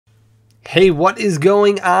Hey, what is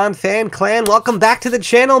going on, Fan Clan? Welcome back to the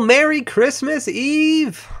channel. Merry Christmas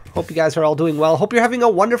Eve. Hope you guys are all doing well. Hope you're having a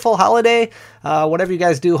wonderful holiday. Whatever you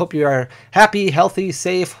guys do, hope you are happy, healthy,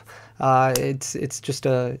 safe. It's just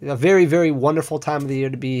a very, very wonderful time of the year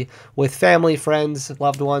to be with family, friends,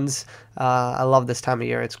 loved ones. I love this time of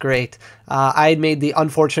year. It's great. I had made the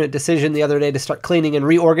unfortunate decision the other day to start cleaning and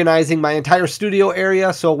reorganizing my entire studio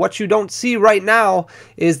area. So what you don't see right now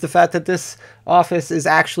is the fact that this office is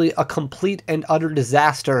actually a complete and utter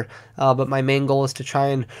disaster. But my main goal is to try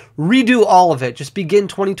and redo all of it. Just begin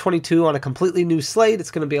 2022 on a completely new slate.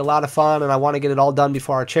 It's going to be a lot of fun, and I want to get it all done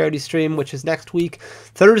before our charity stream, which is next week,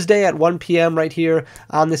 Thursday at 1 p.m. right here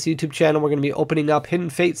on this YouTube channel. We're going to be opening up Hidden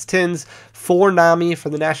Fates tins for NAMI, for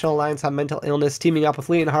the National Alliance on Mental Illness, teaming up with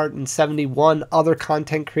Leonhardt and 71 other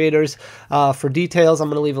content creators. For details, I'm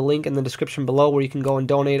going to leave a link in the description below where you can go and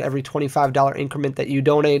donate. Every $25 increment that you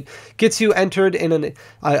donate gets you entered in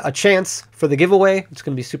a chance for the giveaway. It's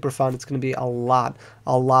going to be super fun. It's going to be a lot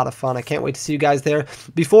of fun. I can't wait to see you guys there.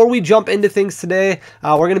 Before we jump into things today,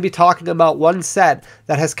 we're going to be talking about one set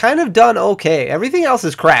that has kind of done okay. Everything else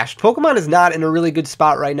has crashed. Pokemon is not in a really good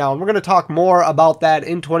spot right now, and we're going to talk more about that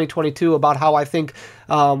in 2022, about how I think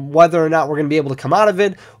whether or not we're going to be able to come out of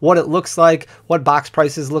it, what it looks like, what box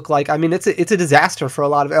prices look like. I mean, it's a disaster for a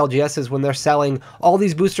lot of LGSs when they're selling all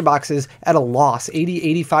these booster boxes at a loss,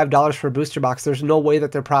 $80, $85 for a booster box. There's no way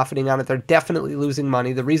that they're profiting on it. They're definitely losing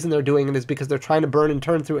money. The reason they're doing it is because they're trying to burn and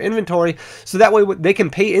turn through inventory, so that way they can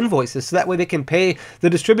pay invoices, so that way they can pay the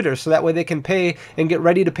distributors, so that way they can pay and get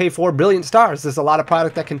ready to pay for Brilliant Stars. There's a lot of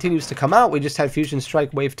product that continues to come out. We just had Fusion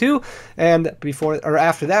Strike Wave 2, and before or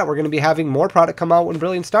after that, we're going to be having more product come out when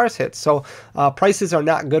Brilliant Stars hits. So prices are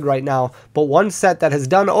not good right now, but one set that has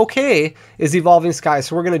done okay is Evolving Skies.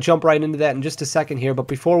 So we're going to jump right into that in just a second here. But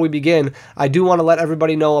before we begin, I do want to let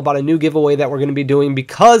everybody know about a new giveaway that we're going to be doing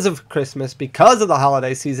because of Christmas, because of the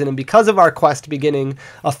holiday season, and because of our quest beginning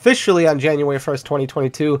officially on January 1st,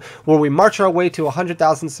 2022, where we march our way to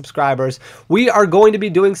 100,000 subscribers. We are going to be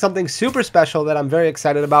doing something super special that I'm very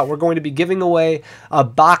excited about. We're going to be giving away a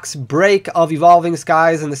box break of Evolving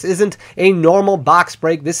Skies, and this isn't a normal box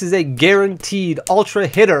break. This is a guaranteed ultra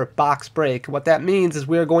hitter box break. What that means is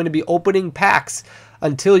we are going to be opening packs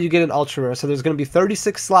until you get an ultra rare. So there's going to be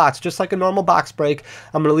 36 slots, just like a normal box break.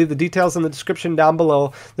 I'm going to leave the details in the description down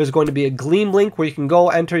below. There's going to be a Gleam link where you can go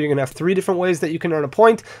enter. You're going to have 3 different ways that you can earn a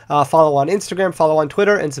point. Follow on Instagram, follow on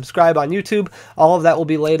Twitter, and subscribe on YouTube. All of that will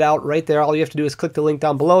be laid out right there. All you have to do is click the link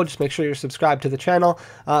down below. Just make sure you're subscribed to the channel.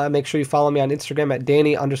 Make sure you follow me on Instagram at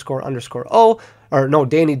Danny__O. Or no,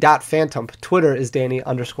 Danny.Phantom. Twitter is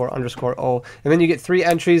Danny__O. And then you get 3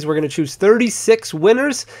 entries. We're going to choose 36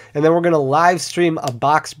 winners, and then we're going to live stream a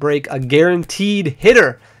box break, a guaranteed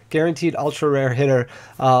hitter, guaranteed ultra rare hitter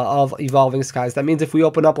of Evolving Skies. That means if we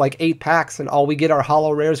open up like 8 packs and all we get are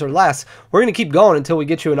holo rares or less, we're going to keep going until we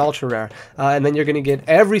get you an ultra rare. And then you're going to get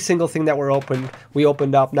every single thing that we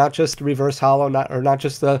opened up, not just reverse holo, not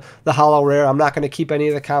just the holo rare. I'm not going to keep any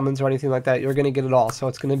of the commons or anything like that. You're going to get it all. So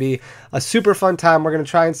it's going to be a super fun time. We're going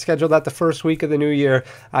to try and schedule that the first week of the new year.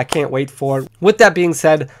 I can't wait for it. With that being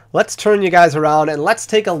said, let's turn you guys around and let's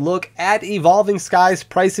take a look at Evolving Skies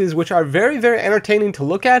prices, which are very, very entertaining to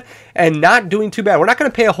look at and not doing too bad. We're not going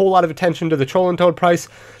to pay a whole lot of attention to the Troll and Toad price,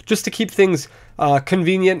 just to keep things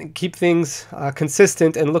convenient, keep things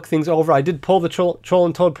consistent, and look things over. I did pull the Troll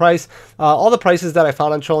and Toad price. All the prices that I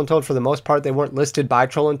found on Troll and Toad, for the most part, they weren't listed by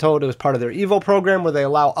Troll and Toad. It was part of their Evo program where they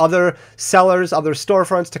allow other sellers, other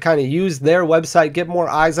storefronts to kind of use their website, get more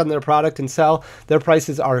eyes on their product, and sell. Their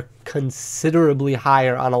prices are considerably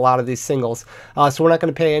higher on a lot of these singles. So we're not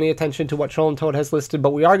going to pay any attention to what Troll and Toad has listed,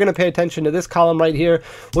 but we are going to pay attention to this column right here,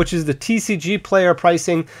 which is the TCG player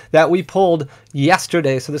pricing that we pulled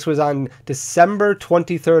yesterday. So this was on December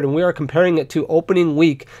 23rd, and we are comparing it to opening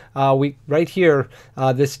week. Right here,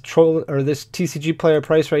 this TCG player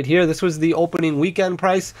price right here, this was the opening weekend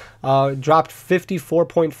price. Dropped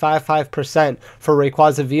 54.55% for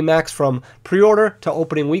Rayquaza VMAX from pre-order to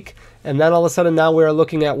opening week. And then all of a sudden now we're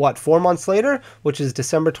looking at what, 4 months later, which is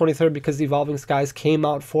December 23rd, because the Evolving Skies came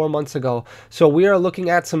out 4 months ago. So we are looking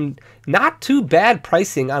at some not too bad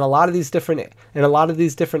pricing on a lot of these different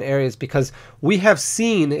areas, because we have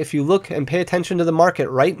seen, if you look and pay attention to the market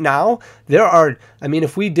right now, there are, I mean,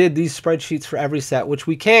 if we did these spreadsheets for every set, which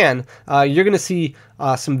we can, you're going to see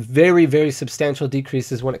some very, very substantial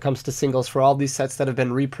decreases when it comes to singles for all these sets that have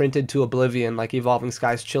been reprinted to oblivion, like Evolving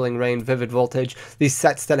Skies, Chilling Reign, Vivid Voltage, these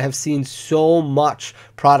sets that have seen so much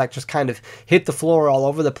product just kind of hit the floor all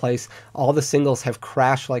over the place. All the singles have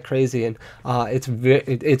crashed like crazy, and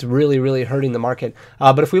it's really, really hurting the market.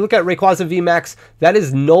 But if we look at Rayquaza VMAX, that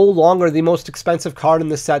is no longer the most expensive card in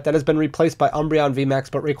this set. That has been replaced by Umbreon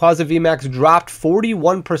VMAX, but Rayquaza VMAX dropped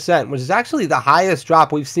 41%, which is actually the highest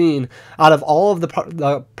drop we've seen out of all of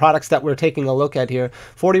the products that we're taking a look at here.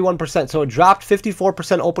 41%. So it dropped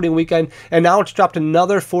 54% opening weekend, and now it's dropped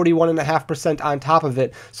another 41.5% on top of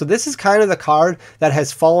it. So this is kind of the card that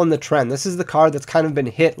has fallen the trend. This is the card that's kind of been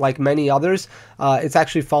hit like many others. It's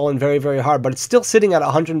actually fallen very, very hard, but it's still sitting at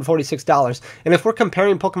 $146. And if we're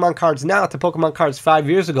comparing Pokemon cards now to Pokemon cards 5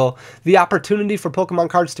 years ago, the opportunity for Pokemon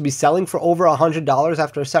cards to be selling for over $100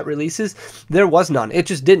 after a set releases, there was none. It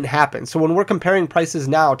just didn't happen. So when we're comparing prices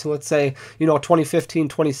now to, let's say, 2015,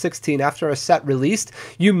 2016, after a set released,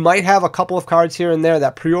 you might have a couple of cards here and there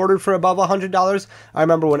that pre-ordered for above $100. I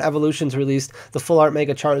remember when Evolutions released, the Full Art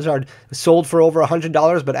Mega Charizard sold for over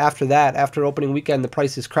 $100, but after that, after opening weekend, the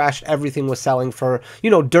prices crashed. Everything was selling for,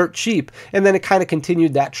 dirt cheap. And then it kind of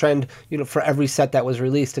continued that trend, for every set that was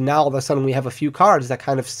released. And now all of a sudden we have a few cards that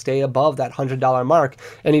kind of stay above that $100 mark.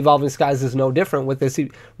 And Evolving Skies is no different with this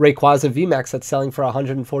Rayquaza VMAX that's selling for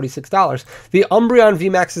 $146. The Umbreon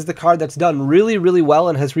VMAX is the card that's done really, really well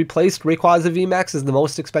and has replaced Rayquaza VMAX as the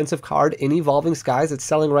most expensive card in Evolving Skies. It's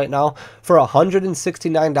selling right now for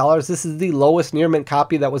 $169. This is the lowest near mint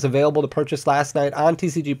copy that was available to purchase last night on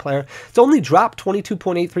TCG Player. It's only dropped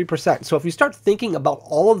 22.83%. So if you start thinking about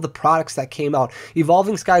all of the products that came out,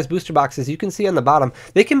 Evolving Skies booster boxes, you can see on the bottom,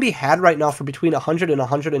 they can be had right now for between $100 and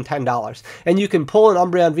 $110. And you can pull an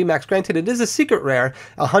Umbreon VMAX. Granted, it is a secret rare,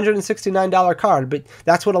 $169 card, but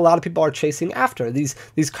that's what a lot of people are chasing after. These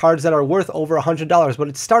cards that are worth over $100, but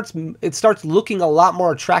it starts looking a lot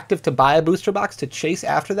more attractive to buy a booster box to chase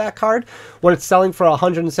after that card when it's selling for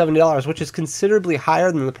 $170, which is considerably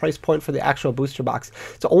higher than the price point for the actual booster box.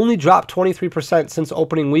 It's only dropped 23% since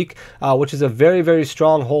opening week, which is a very, very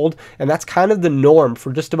strong hold, and that's kind of the norm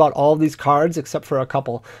for just about all of these cards except for a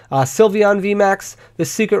couple. Sylveon VMAX, the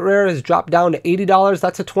secret rare, has dropped down to $80.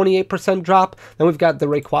 That's a 28% drop. Then we've got the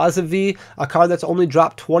Rayquaza V, a card that's only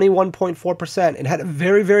dropped 21.4%. It had a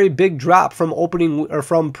very, very big drop from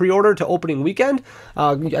pre-order to opening weekend.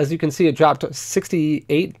 As you can see, it dropped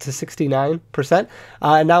 68 to 69%,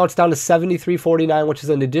 and now it's down to 73.49, which is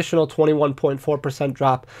an additional 21.4%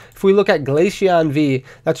 drop. If we look at Glaceon V,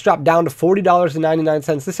 that's dropped down to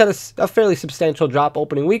 $40.99. This had a fairly substantial drop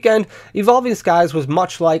opening weekend. Evolving Skies was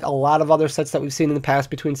much like a lot of other sets that we've seen in the past,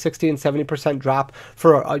 between 60 and 70% drop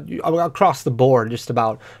for across the board, just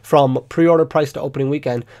about, from pre-order price to opening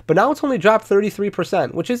weekend. But now it's only dropped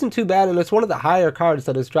 33%, which isn't too bad, and it's one of the higher cards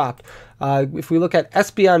that has dropped. If we look at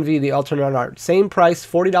Espeon V, the alternate art, same price,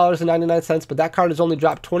 $40.99, but that card has only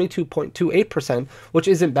dropped 22.28%, which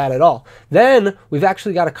isn't bad at all. Then we've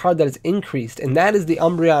actually got a card that has increased, and that is the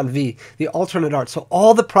Umbreon V, the alternate art. So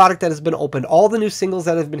all the product that has been opened, all the new singles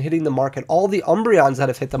that have been hitting the market, all the Umbreons that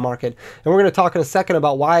have hit the market, and we're going to talk in a second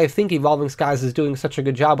about why I think Evolving Skies is doing such a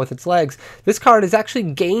good job with its legs. This card has actually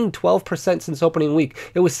gained 12% since opening week.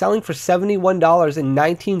 It was selling for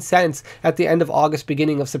 $71.19 at the end of August,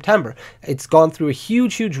 beginning of September. It's gone through a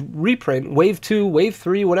huge reprint, wave 2, wave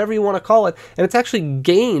 3, whatever you want to call it, and it's actually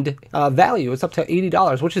gained value. It's up to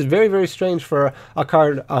 $80, which is very, very strange for a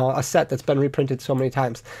card, a set that's been reprinted so many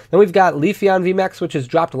times. Then we've got Leafeon VMAX, which has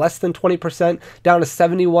dropped less than 20%, down to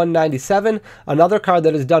 $71.97. Another card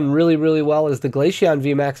that has done really, really well is the Glaceon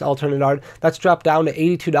VMAX alternate art. That's dropped down to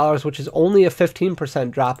 $82, which is only a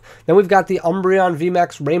 15% drop. Then we've got the Umbreon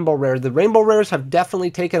VMAX Rainbow Rare. The Rainbow Rares have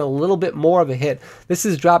definitely taken a little bit more of a hit. This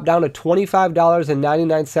has dropped down to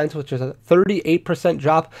 $25.99, which is a 38%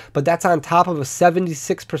 drop, but that's on top of a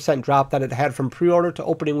 76% drop that it had from pre-order to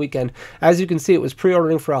opening weekend. As you can see, it was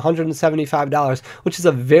pre-ordering for $175, which is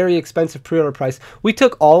a very expensive pre-order price. We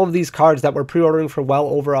took all of these cards that were pre-ordering for well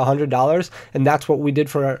over $100, and that's what we did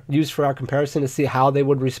use for our comparison to see how they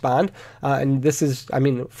would respond. And this is,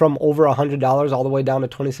 from over $100 all the way down to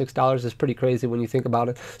 $26 is pretty crazy when you think about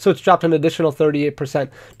it. So it's dropped an additional 38%.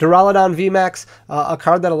 Duraludon VMAX, a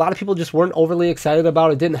card that a lot of people just weren't overly excited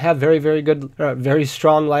about. It didn't have very, very good, very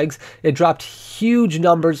strong legs. It dropped huge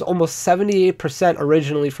numbers, almost 78%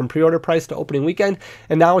 originally from pre-order price to opening weekend,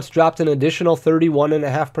 and now it's dropped an additional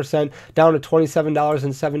 31.5%, down to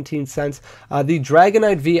 $27.17. The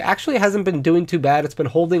Dragonite V actually hasn't been doing too bad. It's been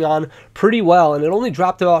holding on pretty well, and it only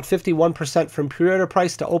dropped about 51% from pre-order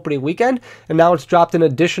price to opening weekend, and now it's dropped an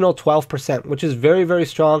additional 12%, which is very, very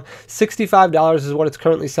strong. $65 is what it's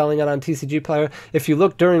currently selling at on TCG Player. If you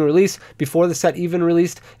look during release, before the set even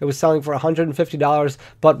released, it was selling for $150,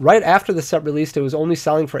 but right after the set released, it was only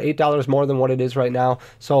selling for $8 more than what it is right now,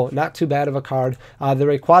 so not too bad of a card. The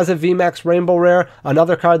Rayquaza VMAX Rainbow Rare,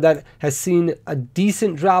 another card that has seen a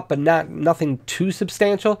decent drop, but nothing too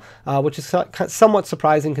substantial, which is somewhat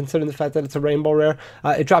surprising considering the fact that it's a Rainbow Rare.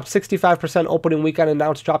 It dropped 65% opening weekend, and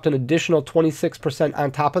now it's dropped an additional 26%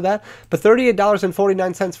 on top of that, but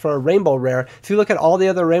 $38.49 for a Rainbow Rare. If you look at all the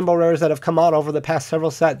other Rainbow Rares that have come out over the past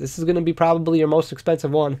several sets, this is going to be probably your most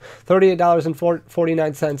expensive one.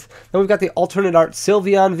 $38.49. Then we've got the alternate art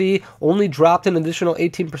Sylveon V, only dropped an additional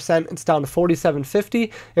 18%. It's down to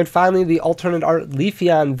 $47.50. And finally, the alternate art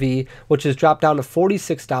Leafeon V, which has dropped down to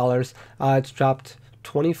 $46. It's dropped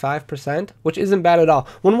 25%, which isn't bad at all.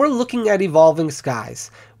 When we're looking at Evolving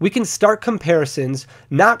Skies, we can start comparisons,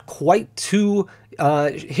 not quite to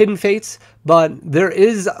Hidden Fates, but there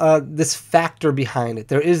is this factor behind it.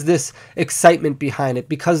 There is this excitement behind it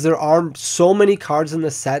because there are so many cards in the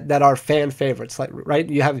set that are fan favorites. Like, right,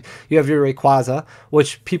 you have your Rayquaza,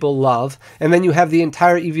 which people love, and then you have the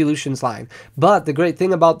entire Evolutions line. But the great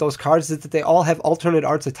thing about those cards is that they all have alternate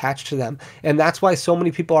arts attached to them, and that's why so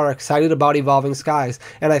many people are excited about Evolving Skies.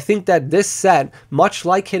 And I think that this set, much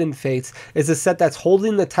like Hidden Fates, is a set that's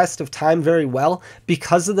holding the test of time very well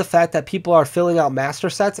because of the fact that people are filling out master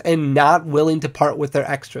sets and not willing to part with their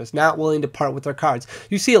extras, not willing to part with their cards.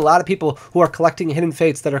 You see a lot of people who are collecting Hidden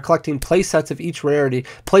Fates that are collecting play sets of each rarity,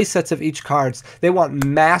 play sets of each cards. They want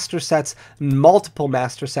master sets, multiple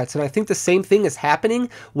master sets, and I think the same thing is happening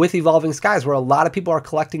with Evolving Skies, where a lot of people are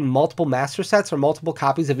collecting multiple master sets or multiple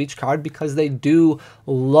copies of each card because they do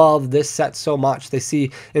love this set so much. They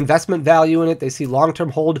see investment value in it, they see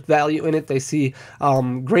long-term hold value in it, they see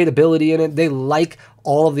great ability in it, they like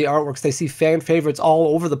all of the artworks. They see fan favorites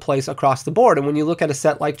all over the place across the board. And when you look at a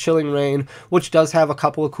set like Chilling Reign, which does have a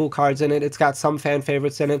couple of cool cards in it, it's got some fan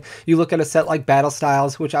favorites in it. You look at a set like Battle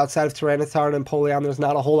Styles, which outside of Tyranitar and Empoleon, there's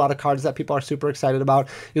not a whole lot of cards that people are super excited about.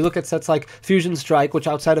 You look at sets like Fusion Strike, which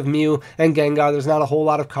outside of Mew and Gengar, there's not a whole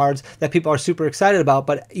lot of cards that people are super excited about,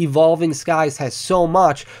 but Evolving Skies has so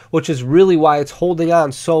much, which is really why it's holding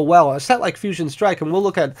on so well. A set like Fusion Strike, and we'll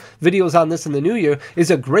look at videos on this in the new year, is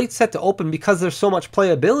a great set to open because there's so much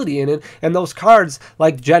playability in it, and those cards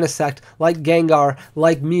like Genesect, like Gengar,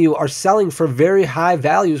 like Mew are selling for very high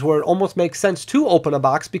values where it almost makes sense to open a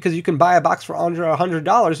box because you can buy a box for under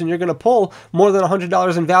 $100 and you're going to pull more than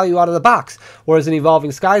 $100 in value out of the box. Whereas an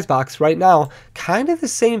Evolving Skies box right now, kind of the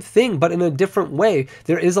same thing, but in a different way.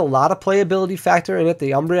 There is a lot of playability factor in it.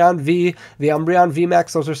 The Umbreon V, the Umbreon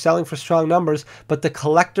VMAX, those are selling for strong numbers, but the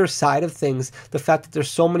collector side of things, the fact that there's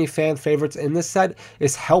so many fan favorites in this set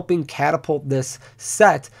is helping catapult this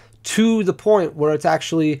set to the point where it's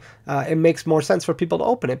actually it makes more sense for people to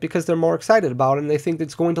open it because they're more excited about it and they think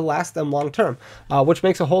it's going to last them long term, which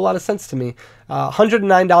makes a whole lot of sense to me.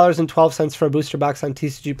 $109.12 for a booster box on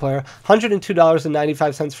TCG Player,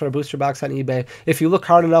 $102.95 for a booster box on eBay. If you look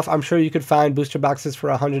hard enough, I'm sure you could find booster boxes for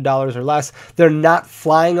 $100 or less. They're not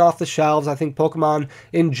flying off the shelves. I think Pokemon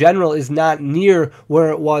in general is not near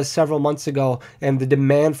where it was several months ago, and the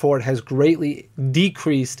demand for it has greatly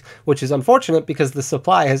decreased, which is unfortunate because the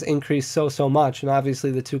supply has increased so much, and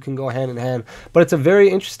obviously the two can go hand in hand. But it's a very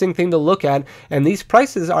interesting thing to look at, and these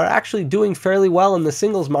prices are actually doing fairly well in the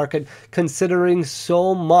singles market considering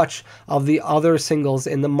so much of the other singles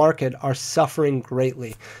in the market are suffering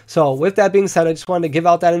greatly. So with that being said, I just wanted to give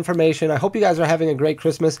out that information. I hope you guys are having a great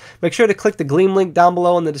Christmas. Make sure to click the Gleam link down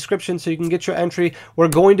below in the description so you can get your entry. We're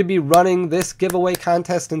going to be running this giveaway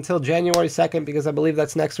contest until January 2nd because I believe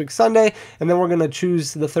that's next week Sunday, and then we're going to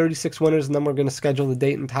choose the 36 winners, and then we're going to schedule the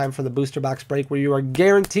date and time for the booster box break where you are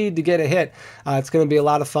guaranteed to get a hit. It's going to be a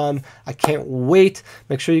lot of fun. I can't wait.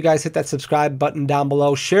 Make sure you guys hit that subscribe button down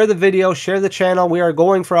below. Share the video, share the channel. We are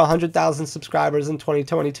going for 100,000 subscribers in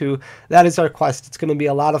 2022. That is our quest. It's going to be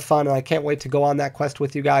a lot of fun, and I can't wait to go on that quest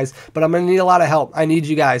with you guys. But I'm going to need a lot of help. I need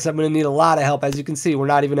you guys. I'm going to need a lot of help. As you can see, we're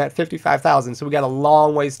not even at 55,000, so we got a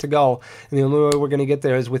long ways to go. And the only way we're going to get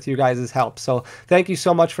there is with you guys' help. So thank you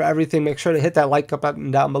so much for everything. Make sure to hit that like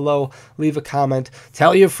button down below. Leave a comment.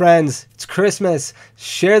 Tell your friends. It's Christmas.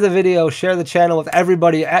 Share the video. Share the channel with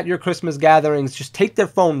everybody at your Christmas gatherings. Just take their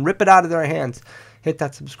phone, rip it out of their hands. Hit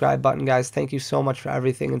that subscribe button, guys. Thank you so much for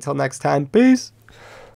everything. Until next time, peace.